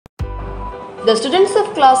The students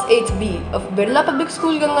of Class 8B of Birla Public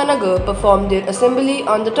School Ganganagar performed their assembly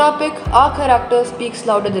on the topic Our Character Speaks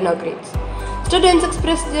Louder Than Our Grades. Students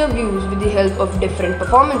expressed their views with the help of different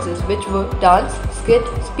performances which were dance, skit,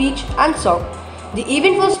 speech and song. The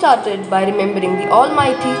event was started by remembering the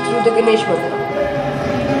Almighty through the Ganesh Mantra.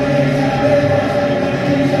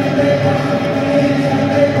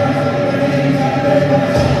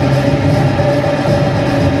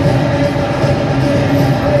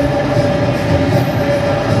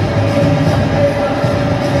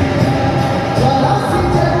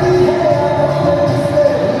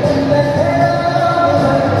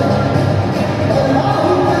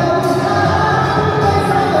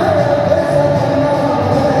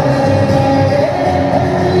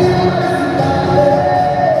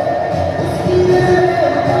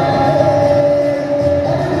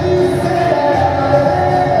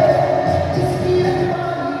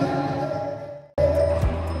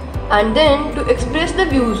 And then, to express the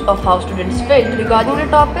views of how students felt regarding the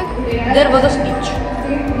topic, there was a speech.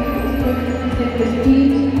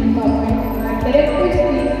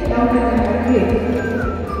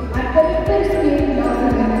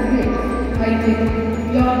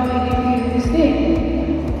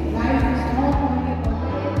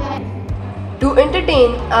 To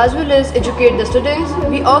entertain as well as educate the students,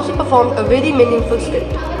 we also performed a very meaningful skit.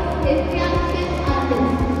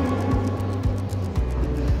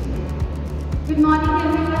 Good morning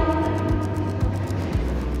everyone.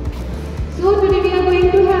 So today we are going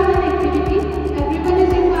to have an activity. Everyone is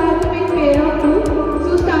required to make pair of two.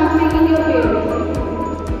 So start making your pairs.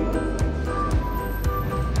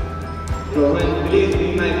 Rohan, please be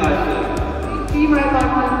my partner. Be my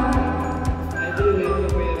partner. I will make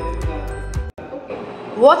a pair.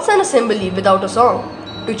 What's an assembly without a song?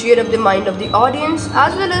 To cheer up the mind of the audience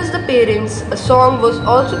as well as the parents, a song was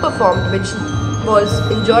also performed which was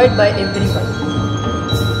enjoyed by everyone.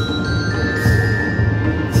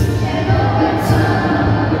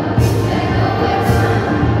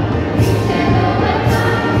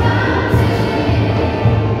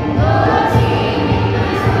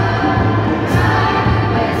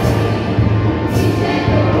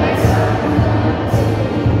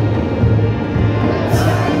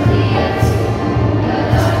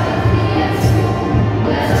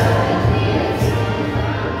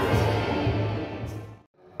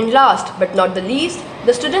 And last but not the least,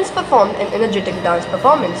 the students performed an energetic dance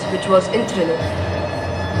performance which was enthralling.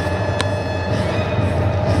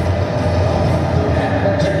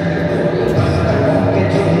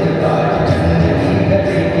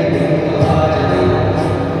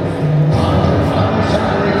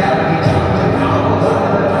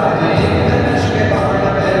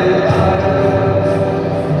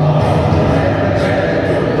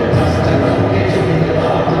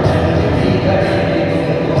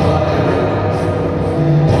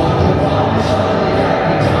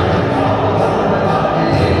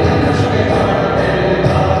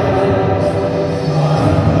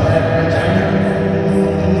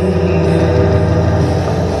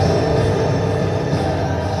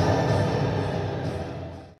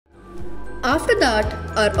 After that,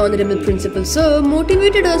 our Honorable Principal Sir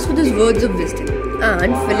motivated us with his words of wisdom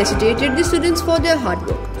and felicitated the students for their hard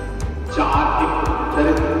work.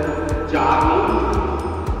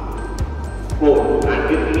 Four,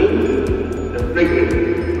 and it means the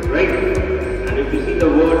frigate, right? And if you see the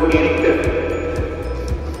word character,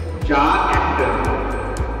 actor,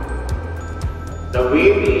 the way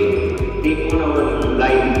we take on our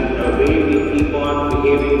life, the way we keep on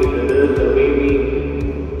behaving with others, the way we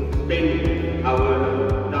spend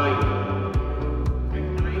our time.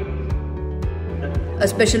 A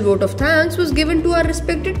special vote of thanks was given to our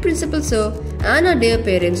respected Principal Sir and our dear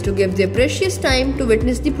parents to give their precious time to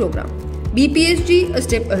witness the program. BPSG, a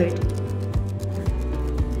step ahead.